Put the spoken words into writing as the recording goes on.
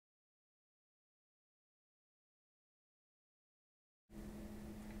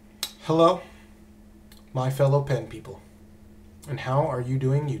Hello, my fellow pen people, and how are you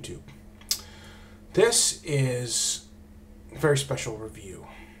doing, YouTube? This is a very special review.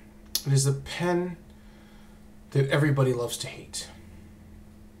 It is the pen that everybody loves to hate.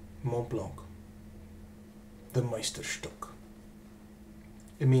 Montblanc, the Meisterstuck.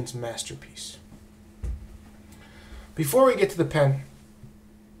 It means masterpiece. Before we get to the pen,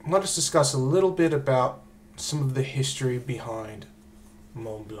 let us discuss a little bit about some of the history behind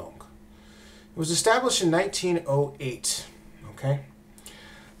Montblanc. It was established in 1908, okay,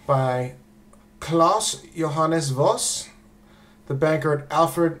 by Klaus Johannes Voss, the banker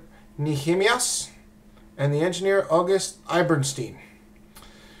Alfred Nehemias, and the engineer August Eibenstein.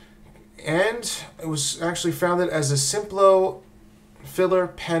 And it was actually founded as a Simplo filler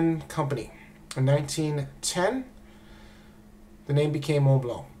pen company. In 1910, the name became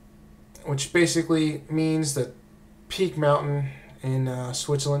Montblanc, which basically means the peak mountain in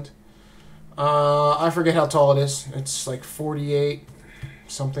Switzerland. I forget how tall it is. It's like 48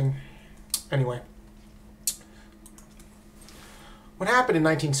 something. Anyway. What happened in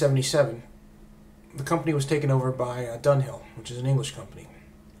 1977, the company was taken over by Dunhill, which is an English company.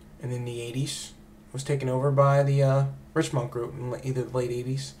 And in the 80s, it was taken over by the Richemont Group in either the late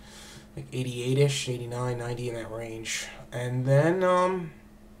 80s, like 88-ish, 89, 90, in that range. And then,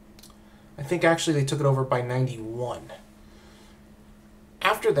 I think actually they took it over by 91.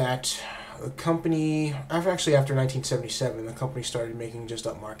 After that, the company, after 1977, the company started making just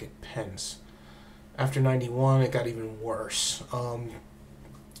upmarket pens. After 91, it got even worse.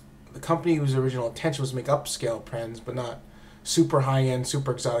 The company's original intention was to make upscale pens, but not super high-end,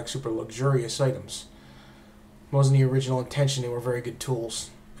 super exotic, super luxurious items. It wasn't the original intention. They were very good tools,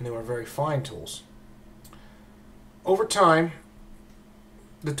 and they were very fine tools. Over time,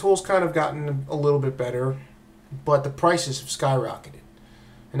 the tools kind of gotten a little bit better, but the prices have skyrocketed.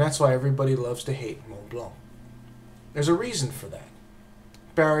 And that's why everybody loves to hate Montblanc. There's a reason for that.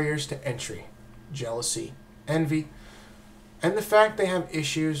 Barriers to entry, jealousy, envy, and the fact they have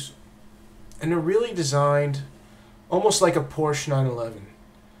issues, and they're really designed almost like a Porsche 911.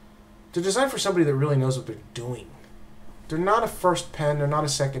 They're designed for somebody that really knows what they're doing. They're not a first pen, they're not a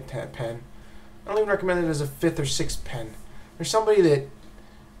second pen. I don't even recommend it as a fifth or sixth pen. They're somebody that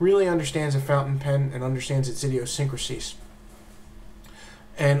really understands a fountain pen and understands its idiosyncrasies,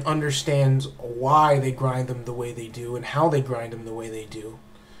 and understands why they grind them the way they do and how they grind them the way they do.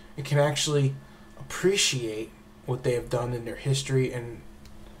 It can actually appreciate what they have done in their history and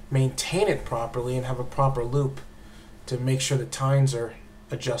maintain it properly and have a proper loop to make sure the tines are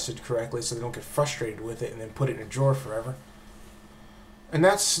adjusted correctly so they don't get frustrated with it and then put it in a drawer forever. And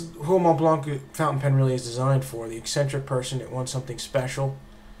that's who a Montblanc fountain pen really is designed for, the eccentric person that wants something special,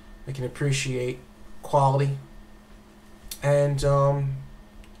 that can appreciate quality, and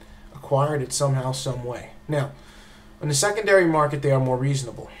acquired it somehow, some way. Now, in the secondary market, they are more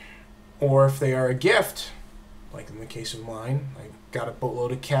reasonable. Or if they are a gift, like in the case of mine, I got a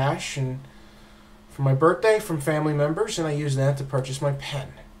boatload of cash and for my birthday from family members, and I use that to purchase my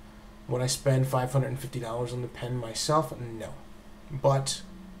pen. Would I spend $550 on the pen myself? No. But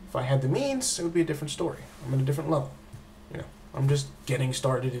if I had the means, it would be a different story. I'm at a different level. You know, I'm just getting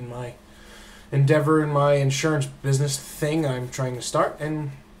started in my endeavor in my insurance business thing I'm trying to start,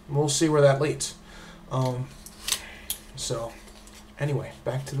 and we'll see where that leads. So, anyway,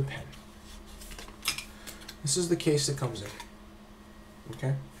 back to the pen. This is the case that comes in.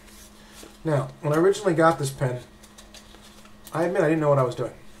 Okay? Now, when I originally got this pen, I admit I didn't know what I was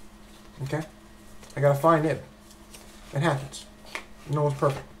doing. Okay? I got a fine nib. It happens. No one's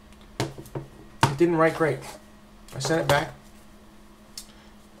perfect. It didn't write great. I sent it back,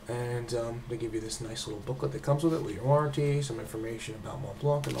 and they give you this nice little booklet that comes with it with your warranty, some information about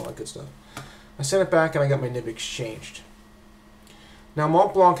Montblanc, and all that good stuff. I sent it back, and I got my nib exchanged. Now,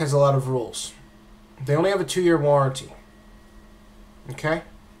 Montblanc has a lot of rules. They only have a 2-year warranty. Okay?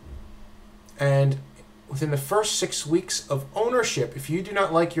 And within the first 6 weeks of ownership, if you do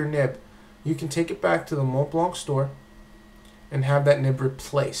not like your nib, you can take it back to the Montblanc store and have that nib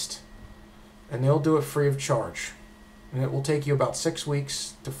replaced. And they'll do it free of charge. And it will take you about 6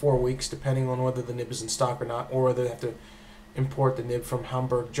 weeks to 4 weeks, depending on whether the nib is in stock or not, or whether they have to import the nib from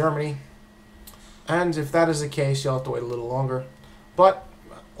Hamburg, Germany. And if that is the case, you'll have to wait a little longer. But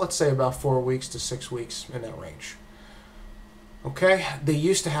let's say about 4 weeks to 6 weeks, in that range. Okay? They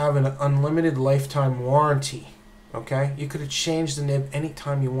used to have an unlimited lifetime warranty. Okay? You could have changed the nib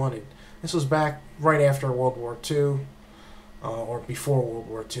anytime you wanted. This was back right after World War II, or before World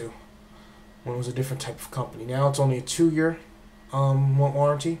War II, when it was a different type of company. Now it's only a 2-year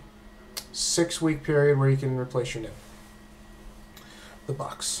warranty, 6-week period where you can replace your nib. The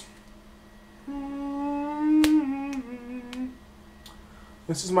box.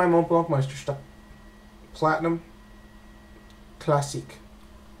 This is my Montblanc Meisterstuck Platinum Classique.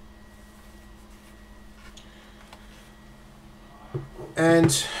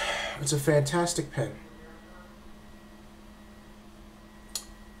 And it's a fantastic pen.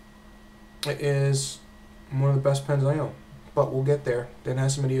 It is one of the best pens I own, but we'll get there. It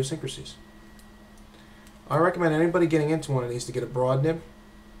has some idiosyncrasies. I recommend anybody getting into one of these to get a broad nib,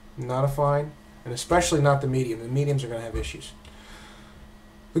 not a fine, and especially not the medium. The mediums are going to have issues.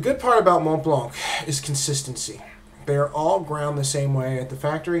 The good part about Montblanc is consistency. They are all ground the same way at the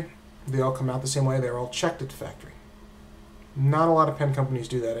factory. They all come out the same way. They're all checked at the factory. Not a lot of pen companies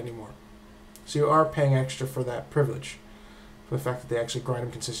do that anymore. So you are paying extra for that privilege, for the fact that they actually grind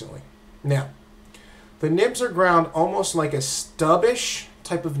them consistently. Now, the nibs are ground almost like a stubbish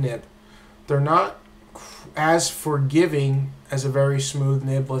type of nib. They're not as forgiving as a very smooth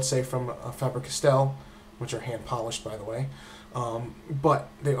nib, let's say from a Faber-Castell, which are hand polished, by the way. But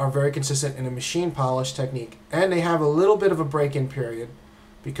they are very consistent in a machine polish technique, and they have a little bit of a break-in period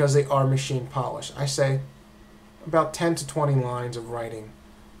because they are machine polished. I say about 10 to 20 lines of writing,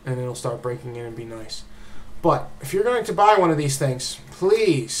 and it'll start breaking in and be nice. But if you're going to buy one of these things,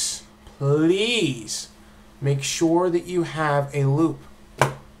 please make sure that you have a loop,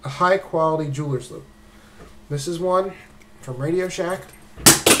 a high-quality jeweler's loop. This is one from Radio Shack.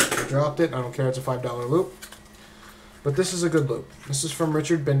 I dropped it. I don't care. It's a $5 loop. But this is a good loop. This is from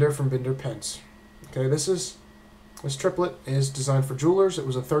Richard Binder from Binder Pens. Okay, this triplet is designed for jewelers. It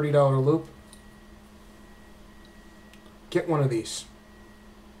was a $30 loop. Get one of these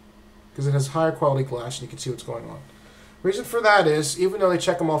because it has higher quality glass and you can see what's going on. Reason for that is, even though they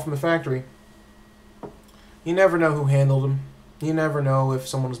check them all from the factory, you never know who handled them. You never know if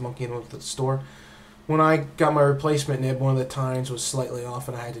someone was monkeying with the store. When I got my replacement nib, one of the tines was slightly off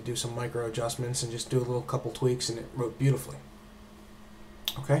and I had to do some micro adjustments and just do a little couple tweaks and it wrote beautifully.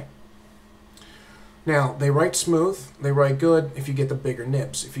 Okay? Now, they write smooth, they write good if you get the bigger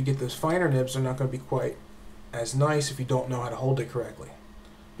nibs. If you get those finer nibs, they're not going to be quite as nice if you don't know how to hold it correctly,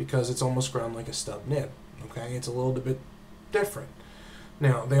 because it's almost ground like a stub nib. Okay? It's a little bit different.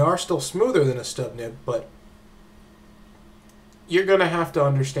 Now, they are still smoother than a stub nib, but you're going to have to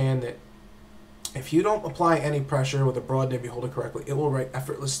understand that if you don't apply any pressure with a broad nib, you hold it correctly, it will write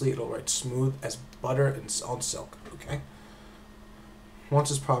effortlessly, it'll write smooth as butter and on silk, okay? Once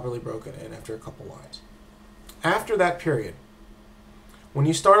it's properly broken in after a couple lines. After that period, when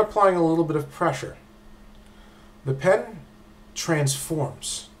you start applying a little bit of pressure, the pen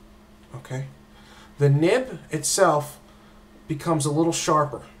transforms, okay? The nib itself becomes a little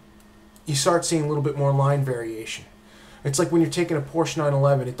sharper. You start seeing a little bit more line variation. It's like when you're taking a Porsche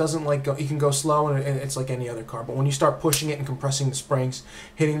 911, it doesn't like go, you can go slow and it's like any other car. But when you start pushing it and compressing the springs,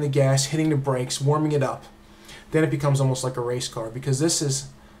 hitting the gas, hitting the brakes, warming it up, then it becomes almost like a race car, because this is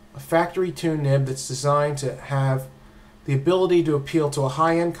a factory tuned nib that's designed to have the ability to appeal to a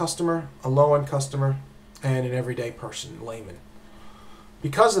high-end customer, a low-end customer, and an everyday person, layman.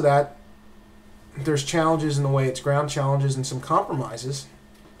 Because of that, there's challenges in the way it's ground, challenges and some compromises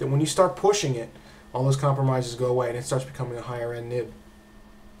that when you start pushing it, all those compromises go away and it starts becoming a higher end nib.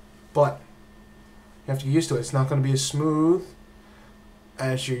 But you have to get used to it. It's not going to be as smooth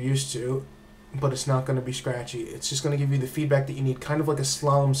as you're used to, but it's not going to be scratchy. It's just going to give you the feedback that you need, kind of like a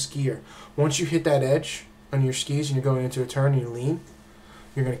slalom skier. Once you hit that edge on your skis and you're going into a turn and you lean,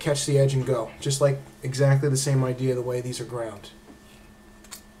 you're going to catch the edge and go. Just like exactly the same idea the way these are ground.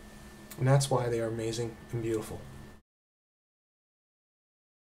 And that's why they are amazing and beautiful.